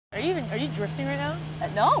Are you drifting right now?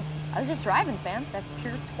 No, I was just driving, fam. That's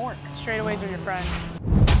pure torque. Straightaways are your friend.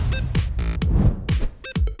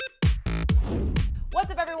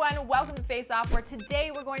 What's up, everyone? Welcome to Face Off, where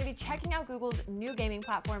today we're going to be checking out Google's new gaming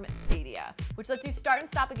platform, Stadia, which lets you start and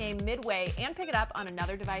stop a game midway and pick it up on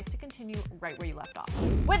another device to continue right where you left off.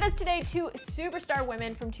 With us today, two superstar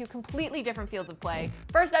women from two completely different fields of play.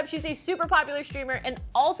 First up, she's a super popular streamer and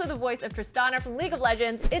also the voice of Tristana from League of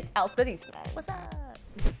Legends. It's Elspeth Eastman. What's up?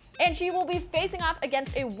 And she will be facing off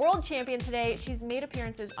against a world champion today. She's made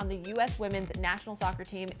appearances on the U.S. women's national soccer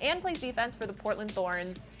team and plays defense for the Portland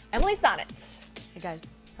Thorns, Emily Sonnett. Hey guys.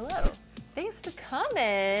 Hello. Thanks for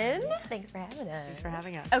coming. Thanks for having us. Thanks for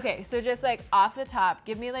having us. Okay, so just like off the top,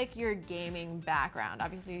 give me like your gaming background.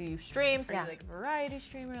 Obviously you stream, so Yeah. you're like a variety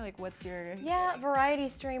streamer. Like what's your... Yeah, variety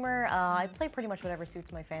streamer. I play pretty much whatever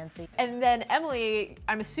suits my fancy. And then Emily,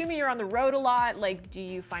 I'm assuming you're on the road a lot. Like, do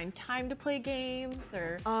you find time to play games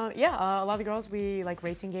or? Yeah, a lot of the girls, we like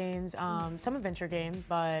racing games, some adventure games,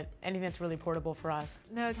 but anything that's really portable for us.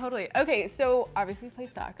 No, totally. Okay, so obviously you play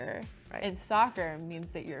soccer. Right. And soccer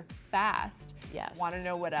means that you're fast. Yes. Want to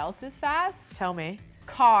know what else is fast? Tell me.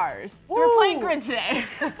 Cars. So Woo! we're playing Grid today.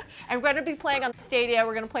 And we're going to be playing on Stadia.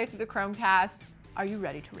 We're going to play through the Chromecast. Are you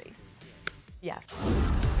ready to race? Yes.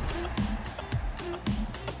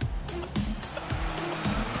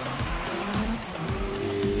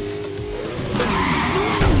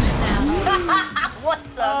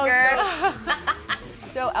 What's up, girl?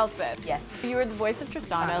 So Elspeth, Yes. you were the voice of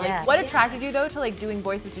Tristana. Like, Yeah. what attracted you though to like doing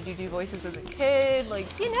voices? Did you do voices as a kid? Like,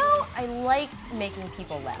 You know, I liked making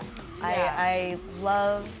people laugh. Yeah. I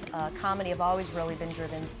love comedy. I've always really been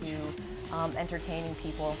driven to entertaining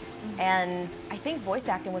people. And I think voice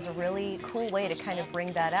acting was a really cool way to kind of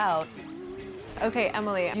bring that out. okay,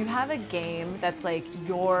 Emily, do you have a game that's like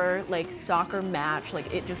your like soccer match?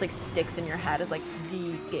 Like it just like sticks in your head as like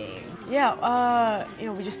the game. Yeah, you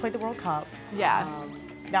know, we just played the World Cup. Yeah.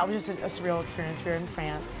 That was just a surreal experience. We were in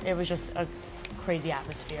France. It was just a crazy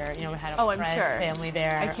atmosphere. You know, we had Oh, our I'm friends, sure. family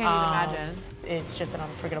there. I can't even imagine. It's just an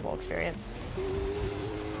unforgettable experience.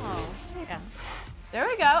 Oh. Yeah. There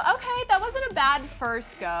we go. Okay, that wasn't a bad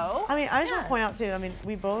first go. I mean, I just want to point out too, I mean,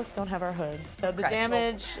 we both don't have our hoods, so the Correct.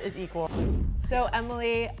 damage is equal. So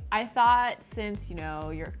Emily, I thought since, you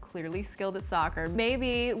know, you're clearly skilled at soccer,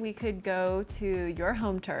 maybe we could go to your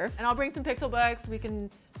home turf and I'll bring some pixel books. We can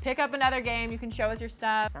pick up another game. You can show us your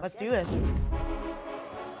stuff. Let's do this.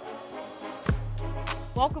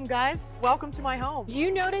 Welcome, guys. Welcome to my home. Do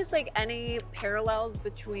you notice like any parallels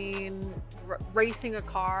between racing a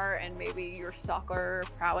car and maybe your soccer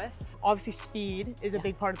prowess? Obviously, speed is a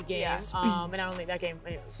big part of the game. Yeah. And not only that game,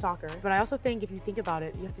 soccer. But I also think if you think about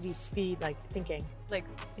it, you have to be speed, like thinking. Like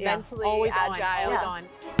Yeah, mentally always agile. on, always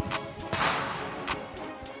on.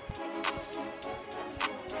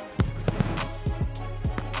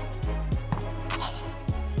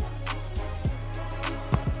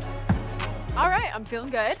 All right, I'm feeling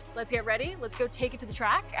good. Let's get ready. Let's go take it to the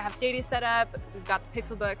track. I have Stadia set up. We've got the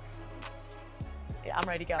pixel books. Yeah, I'm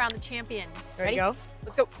ready to go. Crown the champion. Ready to go?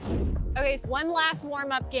 Let's go. Okay, so one last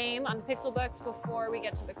warm-up game on the pixel books before we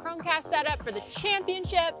get to the Chromecast setup for the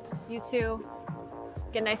championship. You two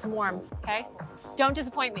get nice and warm, okay? Don't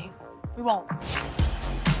disappoint me. We won't.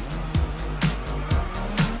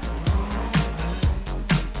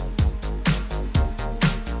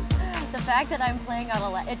 The fact that I'm playing on a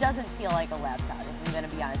lap, it doesn't feel like a laptop, if I'm gonna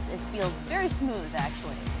be honest. It feels very smooth,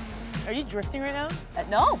 actually. Are you drifting right now?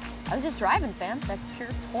 No, I was just driving, fam. That's pure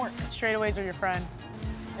torque. Straightaways are your friend.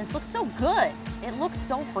 This looks so good. It looks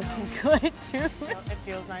so freaking good, too. It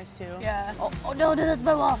feels nice too. Yeah. Oh no, that's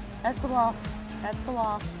my wall. That's the wall. That's the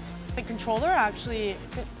wall. The controller actually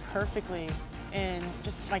fit perfectly in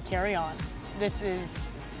just my carry-on. This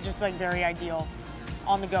is just like very ideal.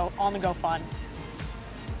 On the go fun.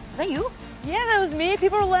 Is that you? Yeah, that was me.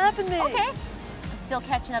 People are laughing at me. Okay. I'm still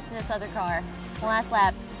catching up to this other car. The last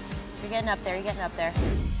lap. You're getting up there. You're getting up there.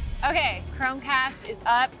 Okay, Chromecast is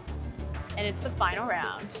up, and it's the final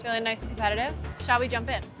round. Feeling nice and competitive? Shall we jump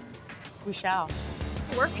in? We shall.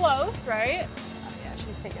 We're close, right? Oh, yeah,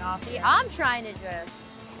 she's taking off. See, I'm trying to just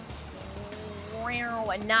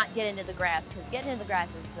and not get into the grass, because getting into the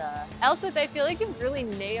grass is. Elspeth, I feel like you've really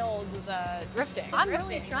nailed the drifting. I'm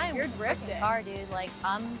really trying. You're with the drifting. car, dude. Like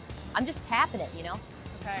I'm just tapping it, you know.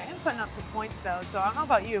 Okay. I'm putting up some points though, so I don't know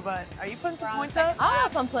about you, but are you putting some We're on points the up? I don't know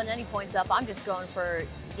if I'm putting any points up. I'm just going for,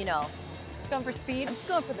 you know, Just going for speed. I'm just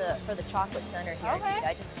going for the chocolate center here, Okay. dude.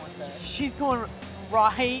 I just want the. She's going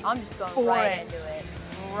right. I'm just going for right it. into it.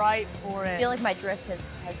 Right for I it. feel like my drift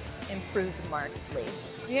has improved markedly.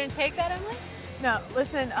 You gonna take that, Emily? No,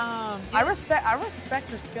 listen, I respect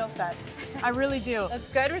her skill set. I really do. That's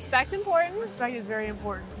good. Respect's important. Respect is very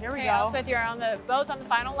important. Here we Okay, go. Elspeth, you're both on the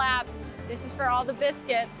final lap. This is for all the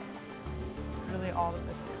biscuits. Really all the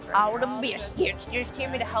biscuits right All here. the biscuits, just give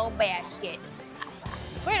me the whole basket.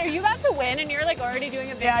 Wait, are you about to win and you're like already doing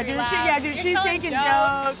a victory lap? Dude, You're she's telling taking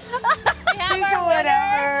jokes. We have She's our doing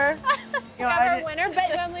winner. whatever. We have our winner,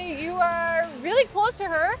 but Emily, you are really close to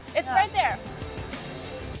her. It's right there.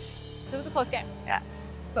 So it was a close game. Yeah,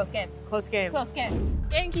 Close game. close game. Close game.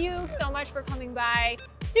 Thank you so much for coming by.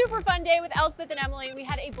 Super fun day with Elspeth and Emily. We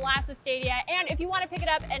had a blast with Stadia, and if you want to pick it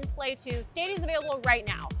up and play too, Stadia is available right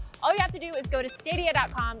now. All you have to do is go to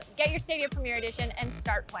stadia.com, get your Stadia Premier Edition, and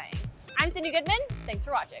start playing. I'm Cindy Goodman. Thanks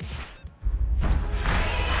for watching.